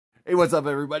Hey, what's up,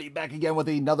 everybody? Back again with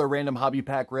another random hobby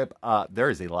pack rip. There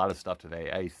is a lot of stuff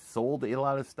today. I sold a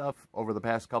lot of stuff over the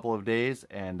past couple of days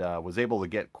and was able to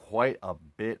get quite a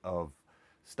bit of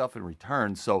stuff in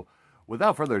return. So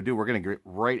without further ado, we're going to get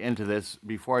right into this.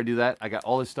 Before I do that, I got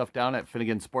all this stuff down at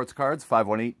Finnegan Sports Cards,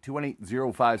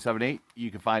 518-218-0578. You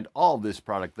can find all this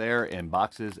product there in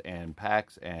boxes and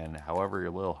packs and however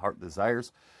your little heart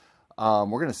desires. We're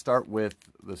going to start with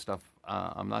the stuff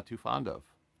I'm not too fond of.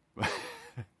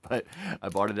 But I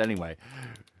bought it anyway.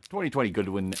 2020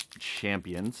 Goodwin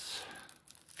Champions.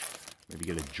 Maybe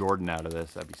get a Jordan out of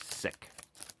this. That'd be sick.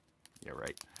 Yeah,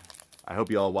 right. I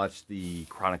hope you all watched the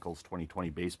Chronicles 2020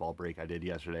 baseball break I did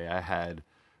yesterday. I had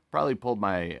probably pulled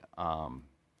my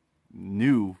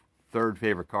new third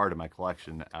favorite card in my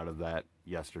collection out of that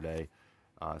yesterday.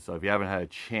 So if you haven't had a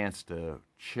chance to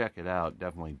check it out,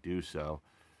 definitely do so.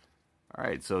 All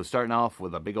right, so starting off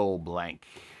with a big old blank.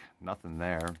 Nothing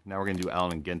there. Now we're going to do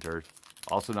Allen and Ginter.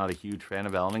 Also not a huge fan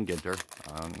of Allen and Ginter.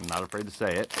 I'm not afraid to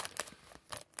say it.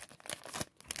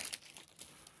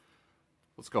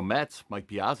 Let's go Mets. Mike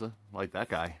Piazza. Like that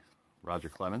guy. Roger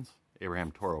Clemens.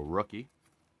 Abraham Toro rookie.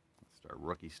 Let's start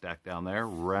rookie stack down there.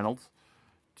 Reynolds.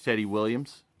 Teddy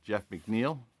Williams. Jeff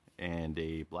McNeil. And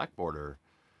a black border.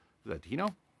 Is that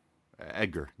Tino?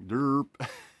 Edgar. Derp.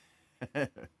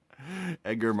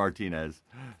 Edgar Martinez.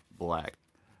 Black.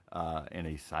 And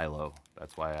a Silo.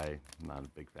 That's why I'm not a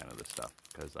big fan of this stuff,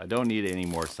 because I don't need any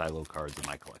more Silo cards in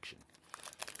my collection.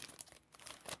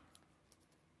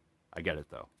 I get it,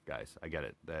 though, guys. I get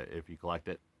it. That if you collect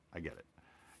it, I get it.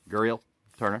 Gurriel,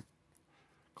 Turner,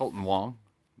 Colton Wong,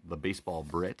 the Baseball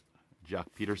Brit,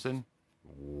 Jock Peterson.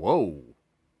 Whoa.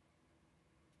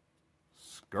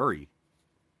 Scurry.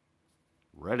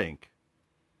 Red ink.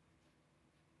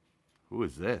 Who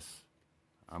is this?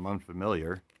 I'm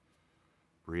unfamiliar.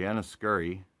 Brianna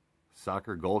Scurry,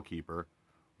 soccer goalkeeper,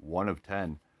 1 of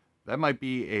 10. That might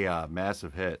be a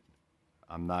massive hit.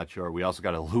 I'm not sure. We also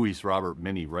got a Luis Robert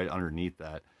mini right underneath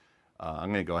that. I'm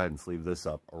going to go ahead and sleeve this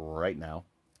up right now.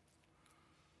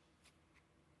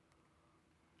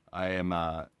 I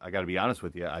got to be honest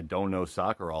with you, I don't know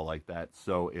soccer all like that.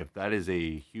 So if that is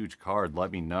a huge card,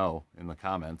 let me know in the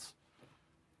comments.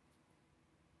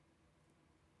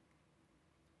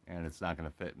 And it's not going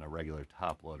to fit in a regular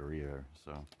top loader either,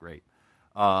 so great.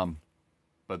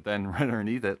 But then right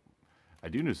underneath it, I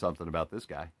do know something about this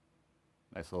guy.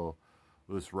 Nice little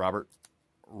Luis Robert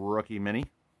rookie mini.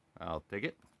 I'll take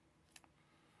it.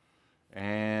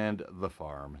 And the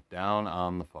farm. Down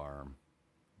on the farm.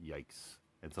 Yikes.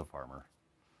 It's a farmer.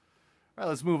 All right,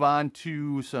 let's move on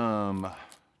to some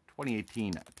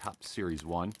 2018 Top Series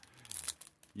 1.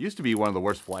 Used to be one of the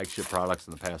worst flagship products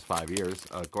in the past 5 years,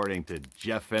 according to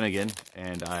Jeff Finnegan,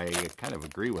 and I kind of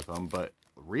agree with him, but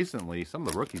recently some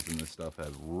of the rookies in this stuff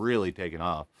have really taken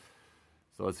off.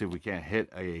 So let's see if we can't hit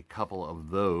a couple of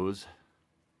those.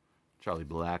 Charlie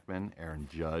Blackmon, Aaron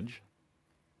Judge.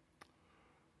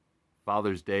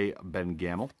 Father's Day, Ben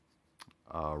Gamel,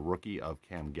 rookie of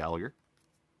Cam Gallagher.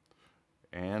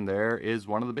 And there is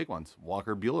one of the big ones,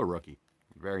 Walker Buehler rookie.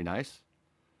 Very nice.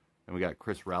 And we got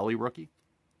Chris Rowley rookie.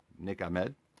 Nick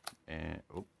Ahmed, and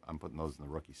oh, I'm putting those in the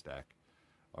rookie stack.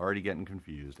 Already getting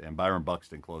confused. And Byron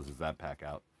Buxton closes that pack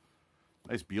out.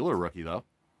 Nice Buehler rookie, though.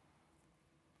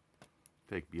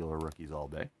 Take Buehler rookies all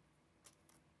day.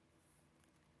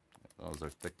 Those are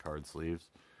thick card sleeves.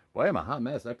 Boy, I'm a hot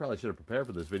mess. I probably should have prepared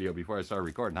for this video before I started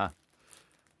recording, huh?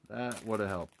 That would have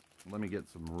helped. Let me get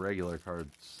some regular card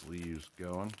sleeves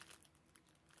going.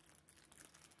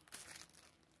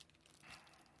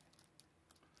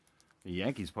 The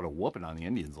Yankees put a whooping on the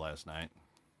Indians last night.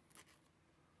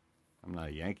 I'm not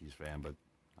a Yankees fan, but,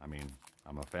 I mean,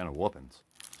 I'm a fan of whoopings.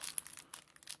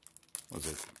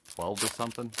 Was it 12 to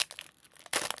something?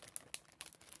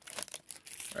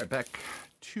 All right, pack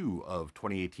 2 of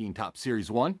 2018 Top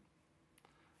Series 1.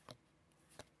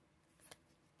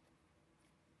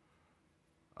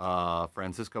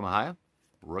 Francisco Mejia,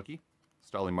 rookie.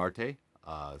 Starling Marte,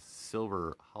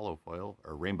 silver hollow foil,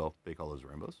 or rainbow. They call those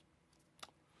rainbows.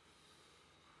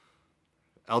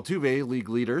 Altuve, league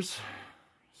leaders.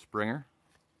 Springer,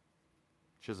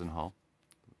 Chisenhall,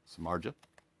 Samardzija,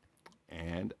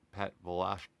 and Pat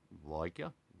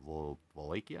Valaika.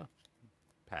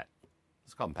 Pat.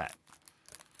 Let's call him Pat.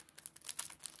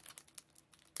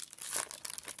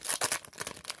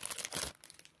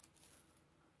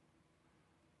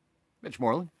 Mitch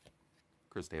Moreland,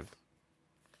 Chris Davis.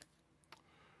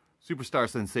 Superstar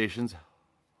Sensations,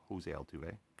 Jose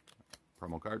Altuve.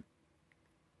 Promo card.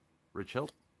 Rich Hill,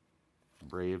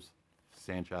 Braves,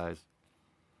 Sanchez,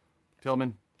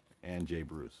 Tillman, and Jay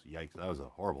Bruce. Yikes, that was a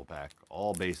horrible pack.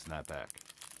 All base in that pack.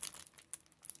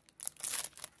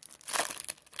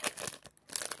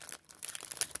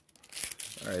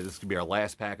 All right, this could be our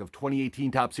last pack of 2018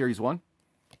 Top Series 1.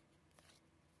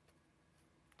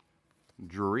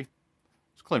 Drury.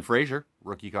 It's Clint Frazier,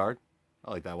 rookie card.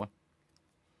 I like that one.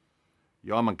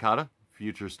 Yoan Moncada,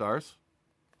 Future Stars.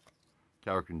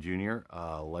 Cal Ripken Jr.,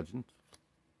 Legend.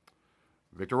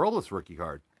 Victor Robles, rookie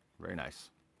card. Very nice.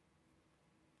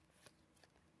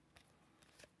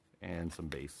 And some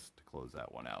base to close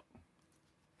that one out.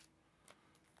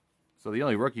 So the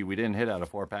only rookie we didn't hit out of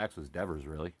 4 packs was Devers,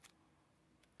 really.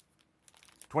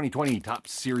 2020 Top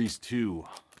Series 2.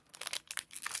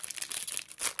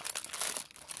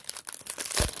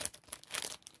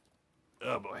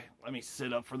 Oh boy, let me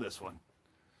sit up for this one.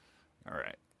 All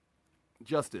right.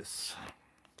 Justice.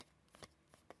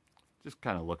 Just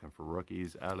kind of looking for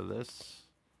rookies out of this.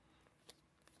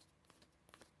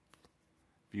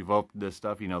 If you've opened this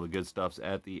stuff, you know the good stuff's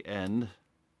at the end.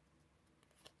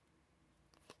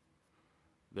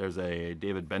 There's a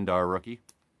David Bendar rookie.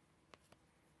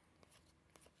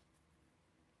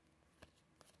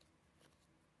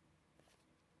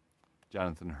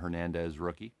 Jonathan Hernandez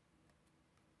rookie.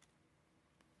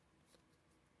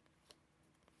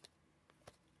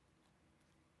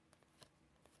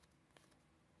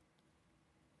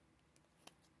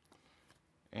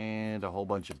 And a whole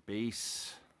bunch of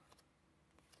base.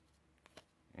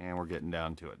 And we're getting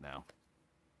down to it now.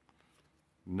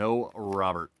 No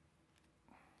Robert.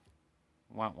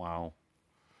 Wow, wow.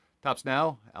 Tops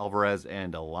now, Alvarez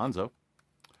and Alonso.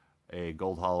 A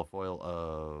gold hollow foil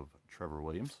of Trevor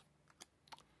Williams.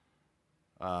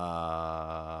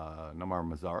 Nomar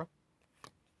Mazara.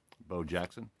 Bo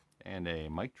Jackson. And a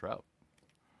Mike Trout.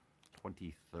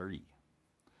 2030.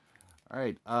 All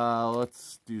right,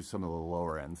 let's do some of the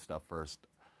lower end stuff first.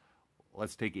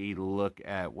 Let's take a look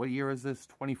at, what year is this?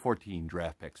 2014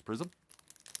 Draft Picks Prism.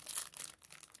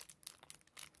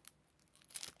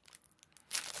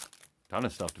 Ton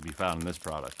of stuff to be found in this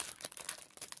product.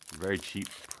 Very cheap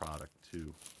product,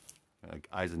 too. Like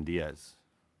Eisen Diaz.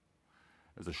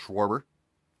 There's a Schwarber.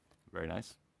 Very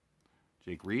nice.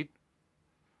 Jake Reed.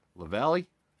 LaValle.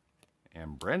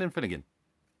 And Brandon Finnegan.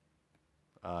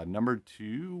 Number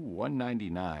 2,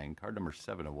 199. Card number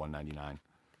 7 of 199.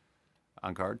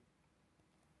 On card.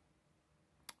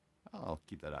 I'll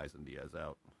keep that Eisen Diaz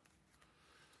out.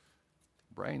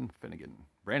 Brandon Finnegan.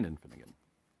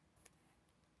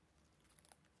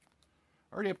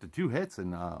 Already up to 2 hits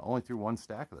and only through 1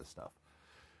 stack of this stuff.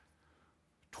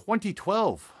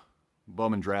 2012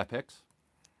 Bowman Draft Picks.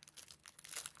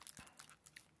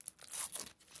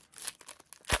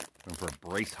 Going for a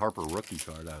Bryce Harper rookie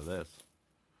card out of this.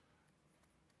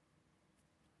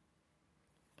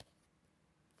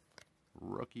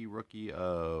 Rookie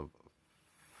of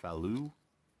Falou.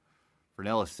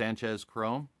 Fernella Sanchez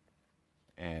Chrome.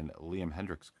 And Liam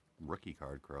Hendricks rookie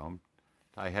card Chrome.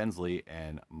 Ty Hensley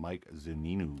and Mike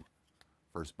Zunino.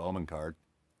 First Bowman card.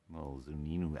 A little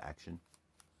Zunino action.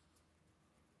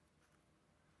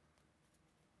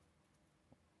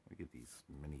 Let me get these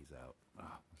minis out.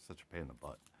 Oh, such a pain in the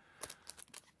butt.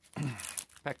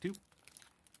 Pack 2.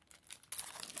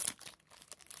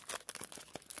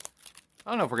 I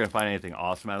don't know if we're going to find anything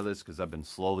awesome out of this because I've been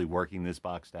slowly working this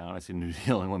box down. I seem to be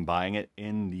the only one buying it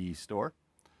in the store.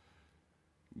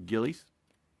 Gillies.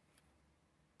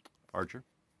 Archer.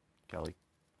 Kelly.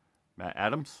 Matt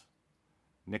Adams.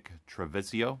 Nick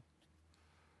Trevisio.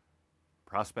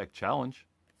 Prospect Challenge.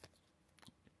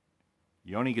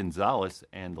 Yoni Gonzalez.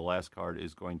 And the last card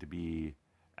is going to be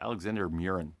Alexander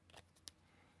Murin.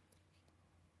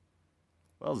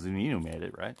 Well, Zunino made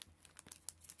it, right?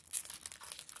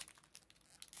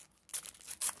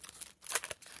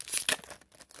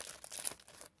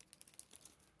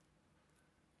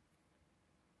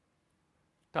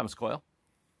 Thomas Coyle.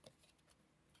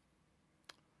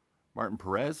 Martin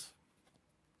Perez.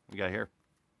 We got here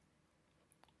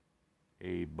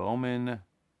a Bowman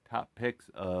top picks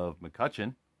of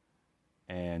McCutchen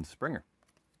and Springer.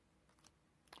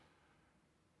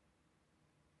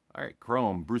 All right,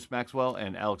 Chrome, Bruce Maxwell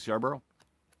and Alex Yarborough.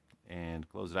 And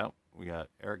close it out, we got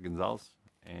Eric Gonzalez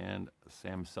and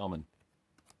Sam Selman.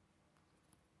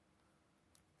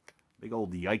 Big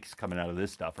old yikes coming out of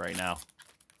this stuff right now.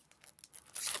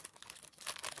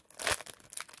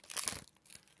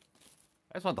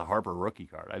 I just want the Harper rookie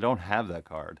card. I don't have that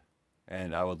card,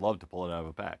 and I would love to pull it out of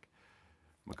a pack.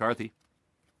 McCarthy.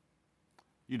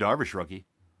 Yu Darvish rookie.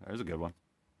 There's a good one.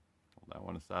 Hold that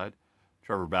one aside.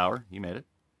 Trevor Bauer. He made it.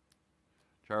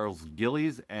 Charles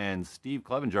Gillies and Steve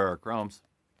Clevenger are Chromes.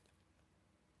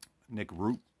 Nick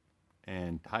Root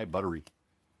and Ty Buttery.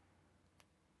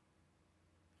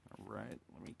 All right,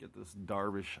 let me get this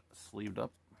Darvish sleeved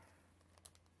up.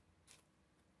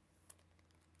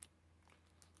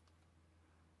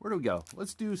 Where do we go?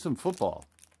 Let's do some football.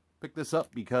 Pick this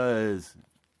up because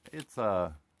it's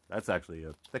that's actually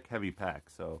a thick, heavy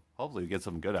pack. So hopefully we get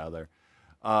something good out of there.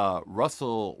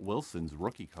 Russell Wilson's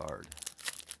rookie card.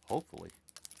 Hopefully.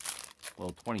 Well,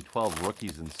 2012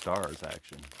 Rookies and Stars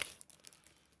action.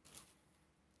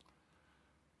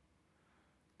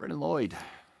 Brendan Lloyd.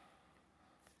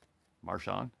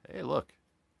 Marshawn. Hey, look.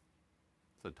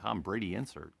 It's a Tom Brady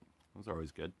insert. Those are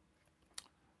always good.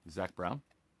 Zach Brown.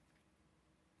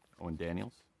 Owen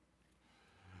Daniels.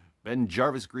 Ben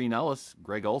Jarvis, Green Ellis,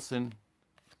 Greg Olson,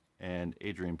 and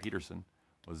Adrian Peterson.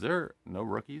 Was there no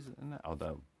rookies in that? Oh,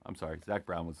 I'm sorry. Zach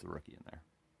Brown was the rookie in there.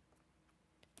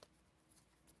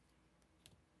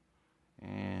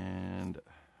 And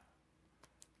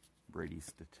Brady's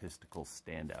statistical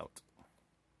standout.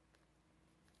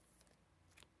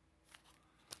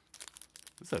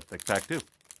 This is a thick pack, too.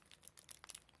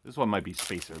 This one might be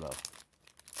spacer, though.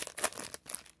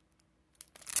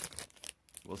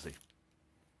 We'll see.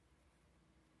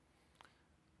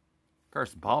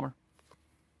 Carson Palmer.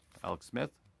 Alex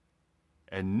Smith.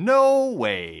 And no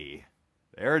way.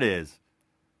 There it is.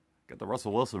 Got the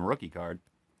Russell Wilson rookie card.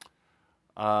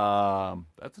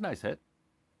 That's a nice hit.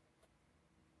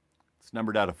 It's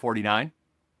numbered out of 49.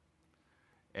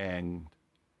 And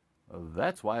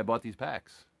that's why I bought these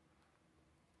packs.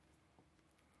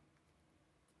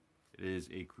 It is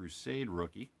a Crusade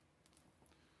rookie.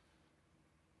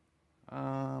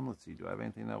 Let's see. Do I have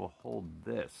anything that will hold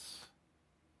this?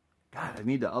 God, I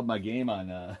need to up my game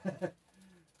on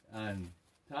on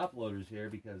top loaders here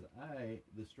because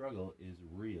the struggle is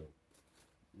real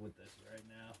with this right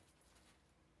now.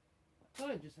 I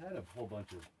thought I just had a whole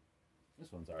bunch of.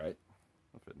 This one's all right.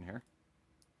 I'll fit in here.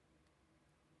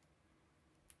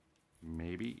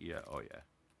 Maybe, yeah. Oh yeah.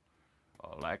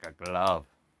 Oh, like a glove.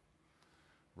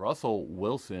 Russell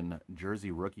Wilson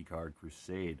jersey rookie card,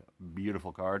 Crusade,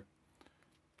 beautiful card.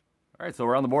 All right, so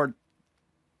we're on the board.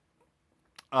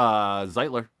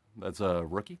 Zeitler, that's a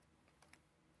rookie.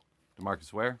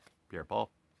 DeMarcus Ware, Pierre Paul,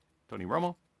 Tony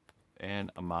Romo,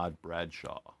 and Ahmad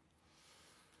Bradshaw.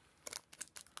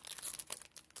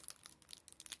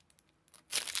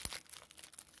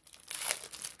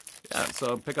 Yeah,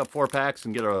 so pick up 4 packs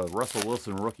and get a Russell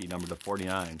Wilson rookie number to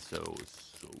 49. So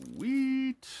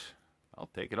sweet. I'll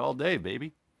take it all day,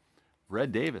 baby.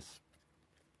 Red Davis.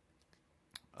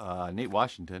 Nate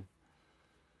Washington.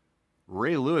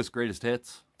 Ray Lewis, greatest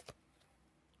hits.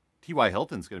 T.Y.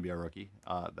 Hilton's going to be our rookie.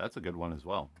 That's a good one as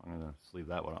well. I'm going to sleeve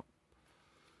that one up.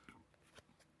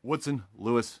 Woodson,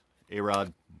 Lewis,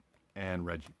 A-Rod, and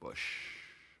Reggie Bush.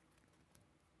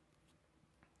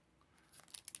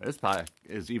 This pack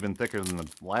is even thicker than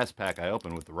the last pack I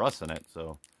opened with the Russ in it,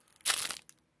 so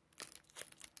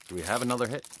do we have another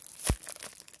hit?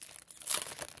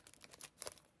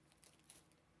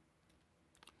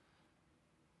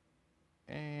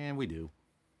 And we do.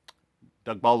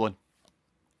 Doug Baldwin,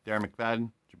 Darren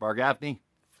McFadden, Jabbar Gaffney.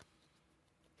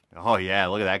 Oh yeah,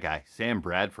 look at that guy. Sam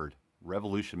Bradford,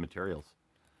 Revolution Materials.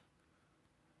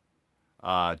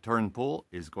 Turin Poole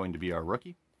is going to be our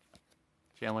rookie.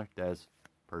 Chandler, Dez,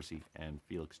 Percy, and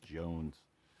Felix Jones.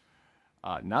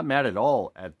 Not mad at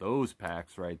all at those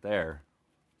packs right there.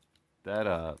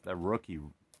 That rookie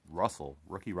Russell,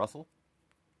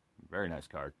 very nice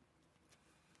card.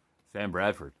 Sam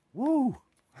Bradford, woo!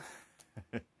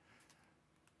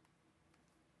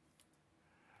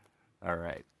 All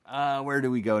right, where do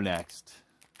we go next?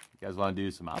 You guys want to do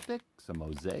some Optic, some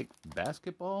Mosaic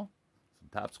Basketball, some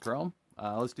Topps Chrome?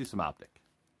 Let's do some Optic.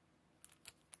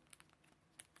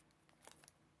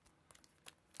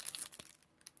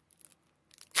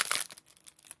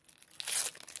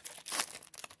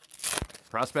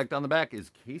 Prospect on the back is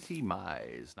Casey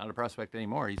Mize. Not a prospect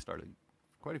anymore. He started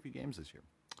quite a few games this year.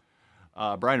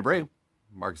 Brian Abreu,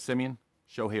 Marcus Semien,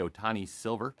 Shohei Ohtani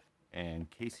Silver,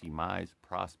 and Casey Mize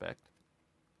Prospect.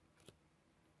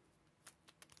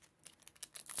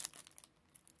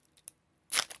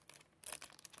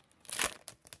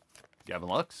 Gavin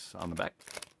Lux on the back.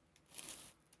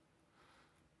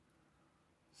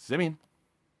 Semien,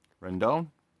 Rendon,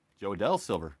 Joe Adell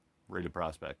Silver, rated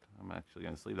prospect. I'm actually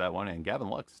going to sleeve that one. And Gavin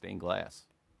Lux, stained glass.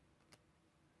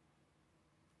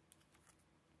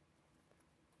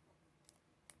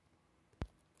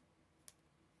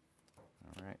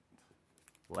 All right.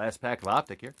 Last pack of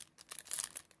Optic here.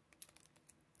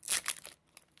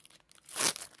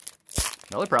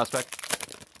 Another prospect.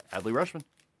 Adley Rutschman.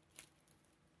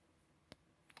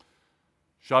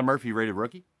 Sean Murphy, rated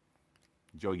rookie.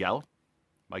 Joey Gallo.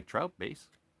 Mike Trout, base.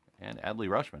 And Adley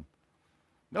Rutschman.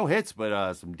 No hits,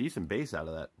 but some decent base out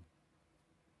of that.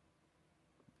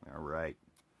 All right.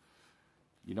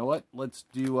 You know what? Let's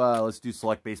do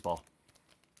select baseball.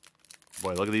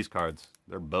 Boy, look at these cards.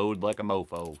 They're bowed like a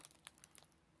mofo.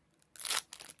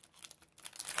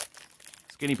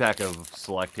 Skinny pack of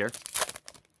select here.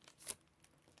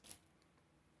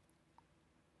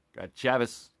 Got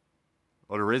Chavis,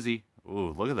 Odorizzi.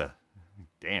 Ooh, look at that.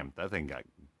 Damn, that thing got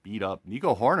beat up.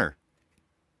 Nico Horner.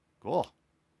 Cool.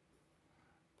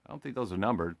 I don't think those are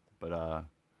numbered, but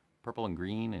purple and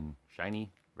green and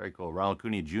shiny. Very cool. Ronald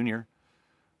Acuna Jr.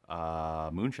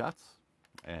 Moonshots.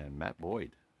 And Matt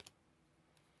Boyd.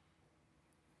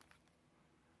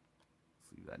 Let's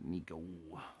see that Nico.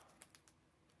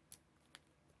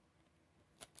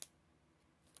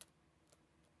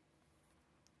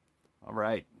 All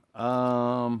right.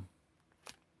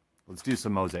 Let's do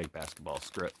some Mosaic basketball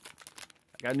script.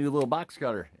 I got a new little box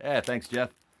cutter. Yeah, thanks,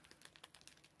 Jeff.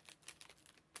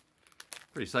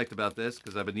 Pretty psyched about this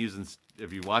because I've been using,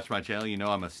 if you watch my channel, you know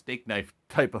I'm a steak knife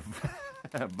type of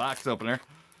box opener.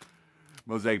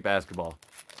 Mosaic basketball.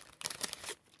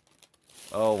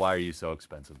 Oh, why are you so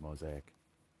expensive, Mosaic?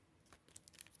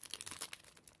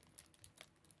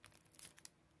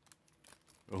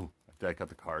 Oh, did I cut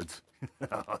the cards?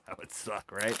 Oh, that would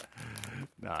suck, right?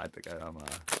 No, I think I'm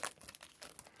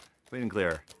clean and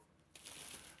clear.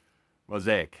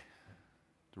 Mosaic.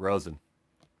 DeRozan.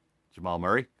 Jamal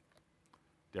Murray.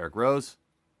 Derrick Rose.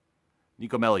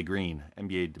 Nico Melli Green.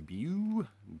 NBA debut.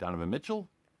 Donovan Mitchell.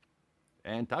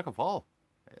 And Taco Fall.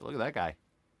 Hey, look at that guy.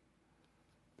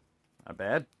 Not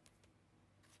bad.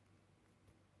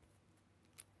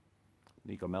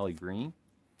 Nico Melli Green.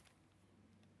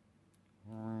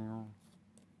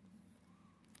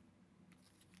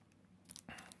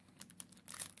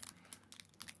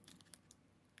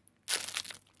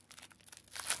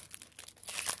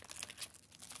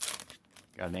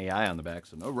 Got an AI on the back,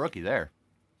 so no rookie there.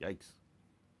 Yikes.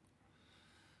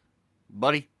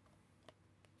 Buddy.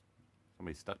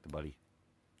 Somebody stuck to Buddy.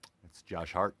 It's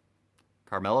Josh Hart.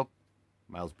 Carmelo.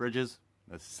 Miles Bridges.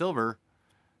 That's silver.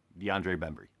 DeAndre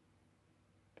Bembry.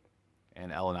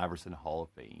 And Allen Iverson, Hall of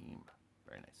Fame.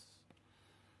 Very nice.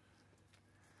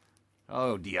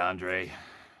 Oh, DeAndre.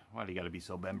 Why do you got to be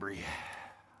so Bembry?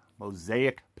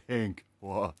 Mosaic pink.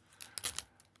 Whoa.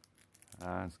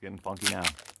 It's getting funky now.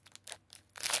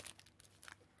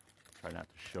 Try not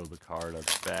to show the card at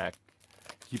the back.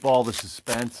 Keep all the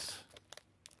suspense.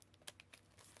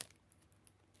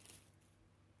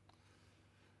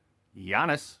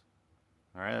 Giannis.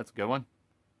 All right, that's a good one.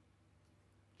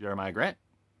 Jeremiah Grant.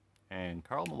 And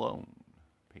Karl Malone.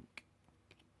 Pink.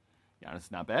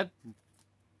 Giannis, not bad.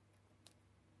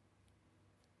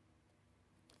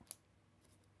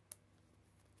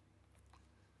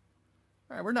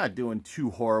 All right, we're not doing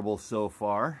too horrible so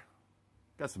far.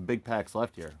 Got some big packs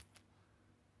left here.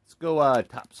 Let's go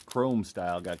Topps Chrome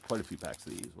style. Got quite a few packs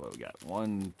of these. What do we got?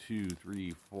 1, 2,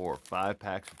 3, 4, 5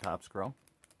 packs of Topps Chrome.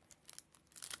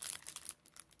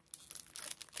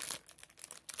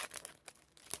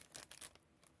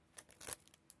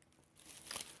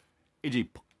 AJ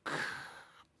Puck.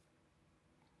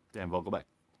 Dan Vogelback.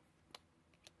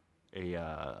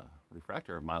 A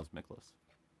refractor of Miles Mikolas.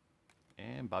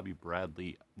 And Bobby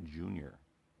Bradley Jr.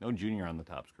 No junior on the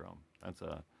Topps Chrome. That's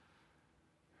a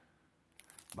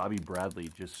Bobby Bradley,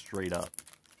 just straight up.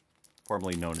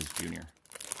 Formerly known as Junior.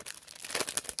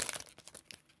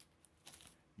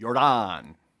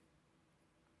 Jordan.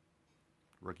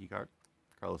 Rookie card.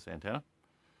 Carlos Santana.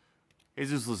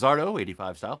 Jesus Luzardo,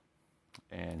 85 style.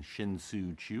 And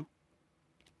Shin-Soo Choo.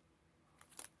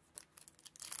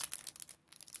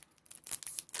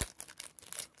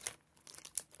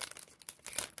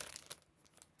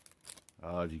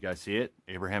 Did you guys see it?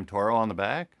 Abraham Toro on the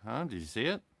back. Huh? Did you see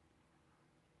it?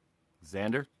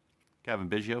 Xander. Kevin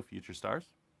Biggio, Future Stars.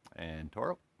 And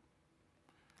Toro.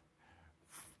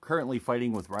 Currently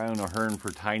fighting with Ryan O'Hearn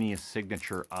for tiniest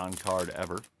signature on card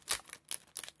ever.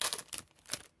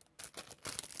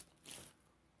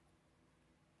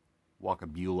 Walker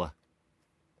Buehler.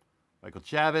 Michael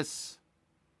Chavis.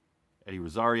 Eddie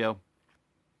Rosario.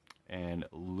 And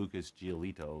Lucas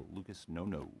Giolito. Lucas No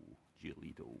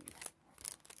Giolito.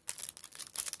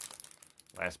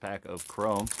 Last pack of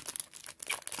Chrome.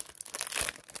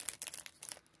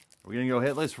 Are we going to go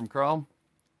hitless from Chrome?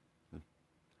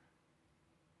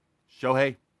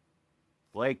 Shohei.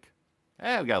 Blake.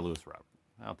 We got Lewis Robert.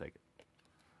 I'll take it.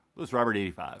 Lewis Robert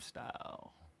 85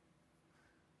 style.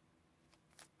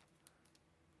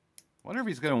 Wonder if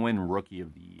he's going to win Rookie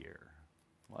of the Year.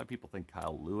 A lot of people think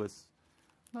Kyle Lewis.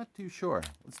 Not too sure.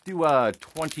 Let's do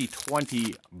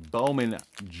 2020 Bowman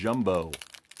Jumbo.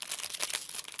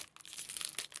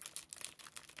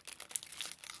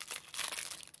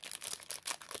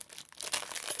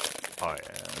 Oh, yeah,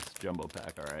 that's jumbo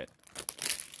pack, all right.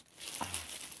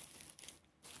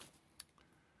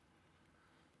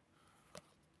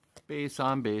 Base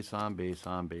on base on base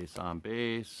on base on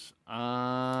base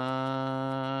on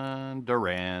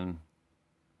Duran.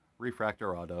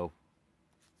 Refractor auto.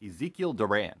 Ezekiel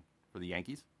Duran for the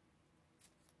Yankees.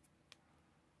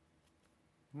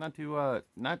 Not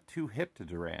too hip to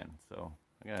Duran, so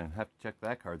I'm gonna have to check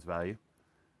that card's value.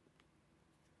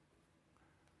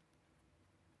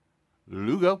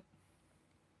 Lugo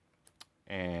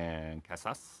and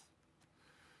Casas.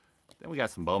 Then we got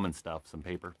some Bowman stuff, some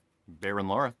paper. Baron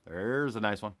Laura, there's a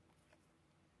nice one.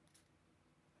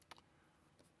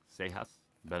 Sejas,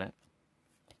 Bennett.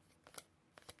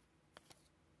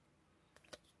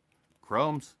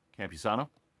 Chromes, Campusano,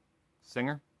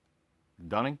 Singer,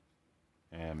 Dunning,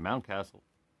 and Mountcastle.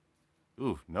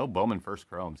 Ooh, no Bowman first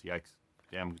Chromes. Yikes.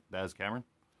 Damn, that's Cameron.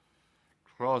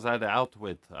 Close that out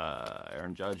with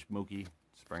Aaron Judge, Mookie,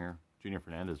 Springer, Junior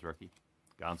Fernandez rookie,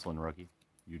 Gonsolin rookie,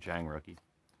 Yu Chang rookie,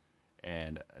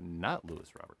 and not Lewis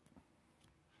Robert.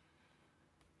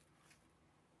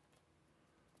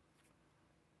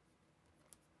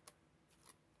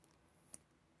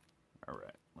 All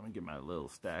right, let me get my little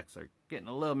stacks. They're getting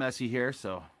a little messy here,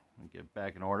 so let me get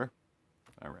back in order.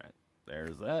 All right,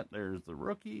 there's that. There's the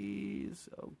rookies.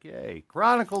 Okay,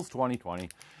 Chronicles 2020,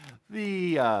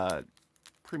 the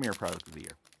premier product of the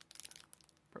year.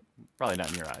 Probably not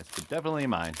in your eyes, but definitely in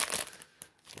mine.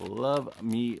 Love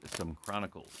me some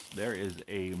Chronicles. There is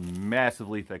a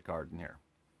massively thick card in here.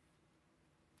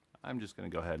 I'm just going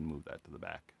to go ahead and move that to the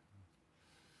back.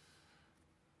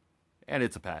 And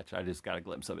it's a patch. I just got a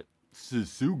glimpse of it.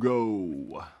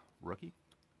 Susugo. Rookie.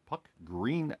 Puck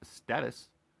green status.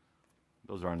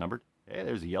 Those are unnumbered. Hey,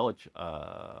 there's a Yelich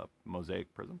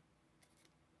Mosaic Prism.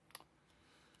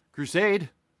 Crusade.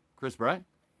 Chris Bryant.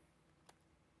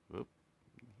 Oop,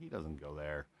 he doesn't go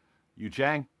there. Yu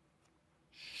Chang.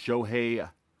 Shohei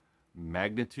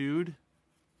Magnitude.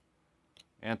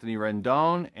 Anthony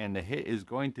Rendon. And the hit is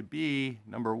going to be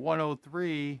number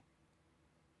 103.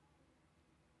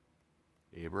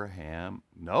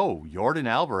 Yordan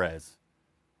Alvarez.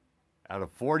 Out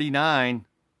of 49.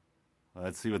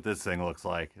 Let's see what this thing looks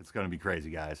like. It's going to be crazy,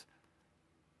 guys.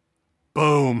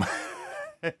 Boom.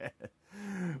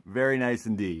 Very nice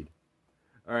indeed.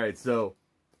 All right, so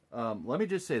let me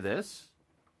just say this,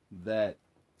 that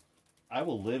I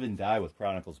will live and die with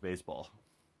Chronicles Baseball.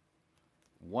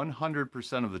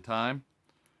 100% of the time.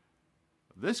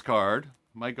 This card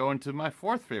might go into my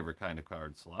fourth favorite kind of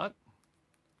card slot.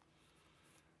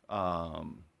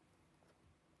 I'll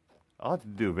have to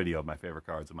do a video of my favorite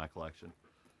cards in my collection.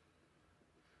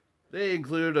 They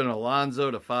include an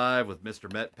Alonso to 5 with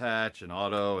Mr. Met patch and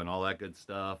auto and all that good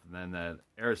stuff. And then that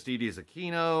Aristides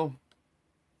Aquino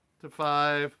to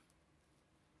 5.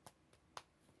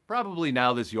 Probably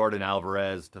now this Yordan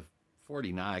Alvarez to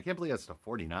 49. I can't believe that's to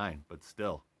 49, but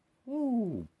still.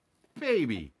 Ooh,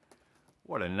 baby.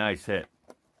 What a nice hit.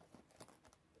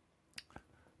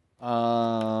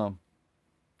 Let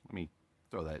me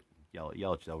throw that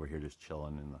Yelich over here just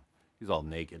chilling. He's all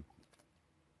naked.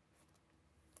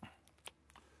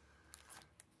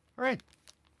 All right.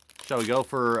 Shall we go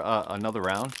for another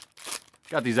round?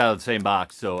 Got these out of the same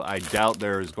box, so I doubt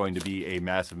there's going to be a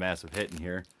massive, massive hit in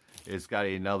here. It's got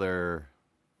another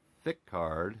thick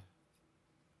card.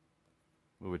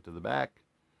 Move it to the back.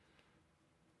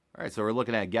 All right, so we're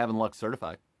looking at Gavin Lux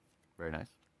Certified. Very nice.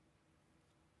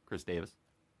 Chris Davis.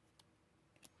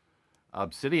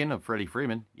 Obsidian of Freddie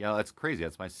Freeman. Yeah, that's crazy.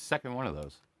 That's my second one of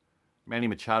those. Manny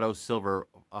Machado Silver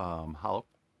Hollow.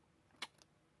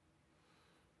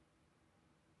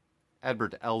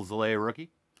 Adbert Alzolay rookie.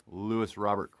 Lewis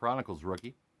Robert Chronicles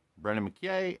rookie. Brendan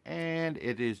McKay. And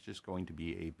it is just going to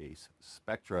be a base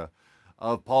Spectra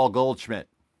of Paul Goldschmidt.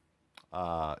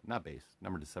 Not base.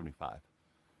 Number to 75.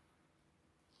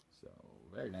 So,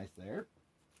 very nice there.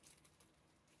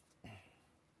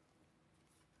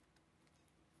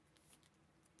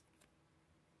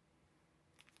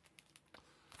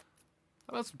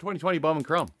 How about some 2020 Bowman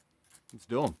Chrome? Let's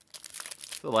do them.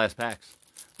 It's the last packs.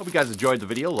 Hope you guys enjoyed the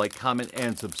video. Like, comment,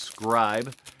 and subscribe.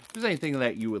 If there's anything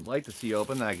that you would like to see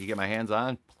open that I can get my hands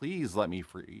on, please let me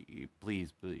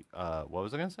please, what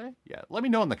was I going to say? Yeah, let me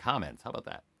know in the comments. How about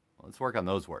that? Let's work on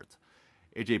those words.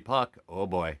 AJ Puck. Oh,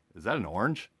 boy. Is that an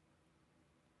orange?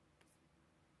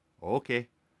 Okay.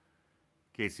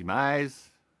 Casey Mize.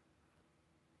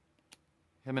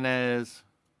 Jimenez.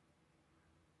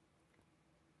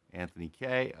 Anthony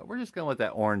K. We're just going to let that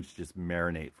orange just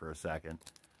marinate for a second.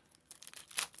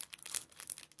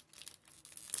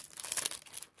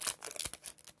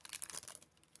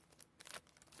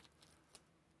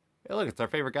 Hey, look, it's our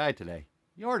favorite guy today.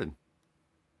 Jordan.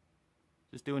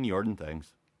 Just doing Jordan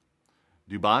things.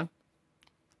 Dubon.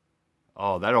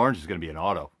 Oh, that orange is going to be an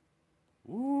auto.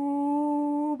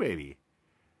 Ooh, baby.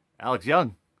 Alex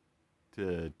Young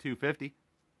to 250.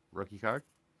 Rookie card.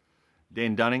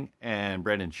 Dane Dunning and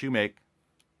Brandon Shoemake.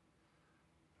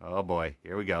 Oh, boy.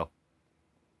 Here we go.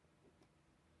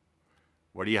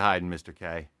 What are you hiding, Mr.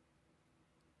 K?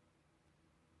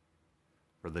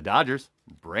 For the Dodgers,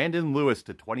 Brandon Lewis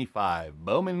to 25.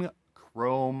 Bowman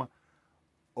Chrome.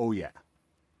 Oh, yeah.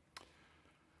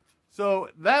 So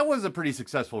that was a pretty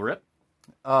successful rip.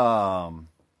 I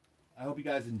hope you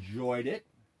guys enjoyed it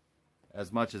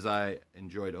as much as I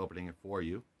enjoyed opening it for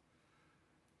you.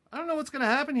 I don't know what's going to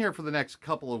happen here for the next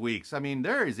couple of weeks. I mean,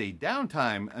 there is a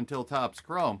downtime until Topps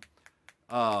Chrome.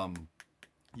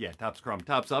 Yeah, Topps Chrome.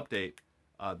 Topps Update.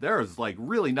 There is like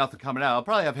really nothing coming out. I'll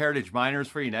probably have Heritage Miners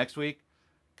for you next week.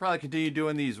 Probably continue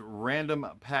doing these random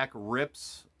pack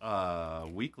rips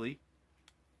weekly.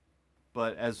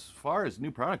 But as far as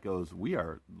new product goes, we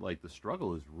are, like, the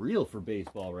struggle is real for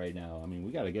baseball right now. I mean,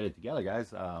 we got to get it together,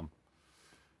 guys.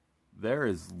 There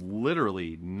is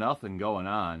literally nothing going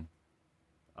on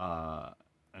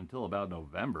until about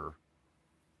November.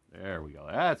 There we go.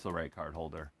 That's the right card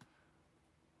holder.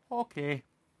 Okay.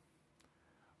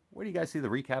 Where do you guys see the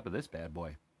recap of this bad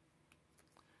boy?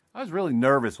 I was really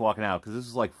nervous walking out because this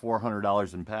is like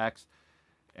 $400 in packs.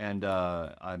 And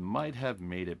I might have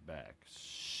made it back.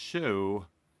 So,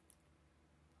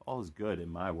 all is good in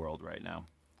my world right now.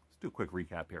 Let's do a quick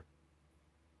recap here.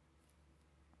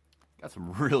 Got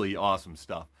some really awesome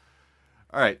stuff.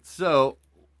 All right, so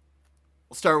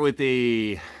we'll start with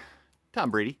the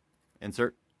Tom Brady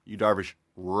insert. Yu Darvish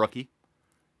rookie.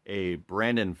 A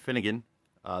Brandon Finnegan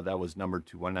that was numbered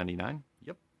to 199.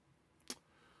 Yep.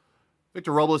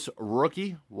 Victor Robles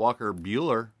rookie. Walker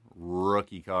Buehler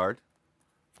rookie card.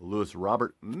 Lewis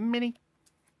Robert mini.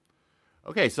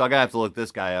 Okay, so I gotta have to look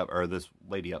this guy up, or this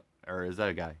lady up. Or is that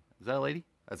a guy? Is that a lady?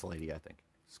 That's a lady, I think.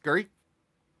 Scurry?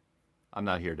 I'm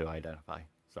not here to identify.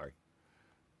 Sorry.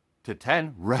 To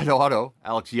 10, red auto.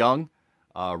 Alex Young,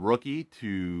 rookie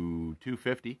to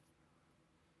 250.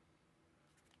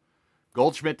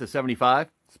 Goldschmidt to 75.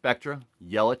 Spectra,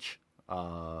 Yelich,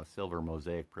 silver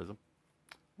mosaic prism.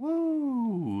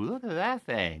 Woo! Look at that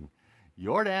thing.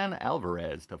 Jordan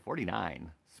Alvarez to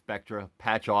 49. Spectra,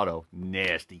 patch auto,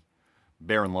 nasty.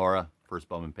 Baron Laura, first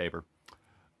Bowman paper.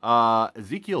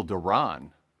 Ezekiel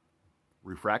Duran,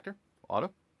 refractor, auto.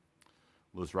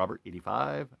 Lewis Robert,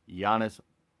 85. Giannis,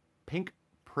 pink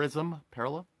prism,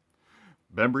 parallel.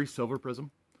 Bembry, silver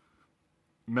prism.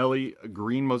 Melly,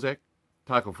 green mosaic.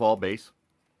 Taco Fall, base.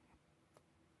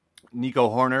 Nico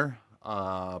Horner,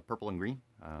 purple and green.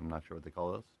 I'm not sure what they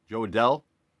call those. Joe Adell.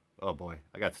 Oh, boy.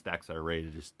 I got stacks that are ready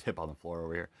to just tip on the floor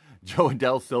over here. Joe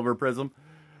Adell, silver prism.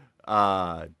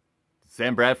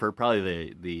 Sam Bradford,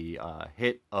 probably the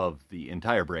hit of the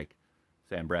entire break.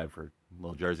 Sam Bradford,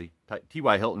 little jersey.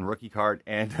 T.Y. Hilton, rookie card.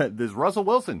 And this Russell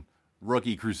Wilson,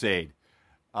 rookie crusade,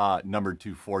 numbered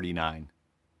 249.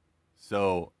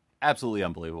 So, absolutely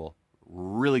unbelievable.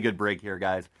 Really good break here,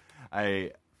 guys.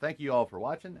 I thank you all for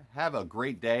watching. Have a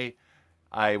great day.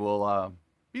 I will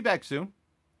be back soon.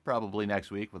 Probably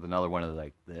next week with another one of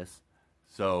like this.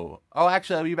 So, oh,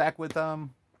 actually, I'll be back with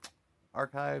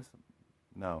Archives.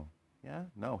 No. Yeah?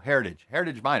 No. Heritage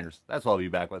Miners. That's what I'll be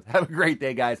back with. Have a great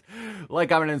day, guys. Like,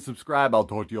 comment, and subscribe. I'll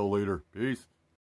talk to you all later. Peace.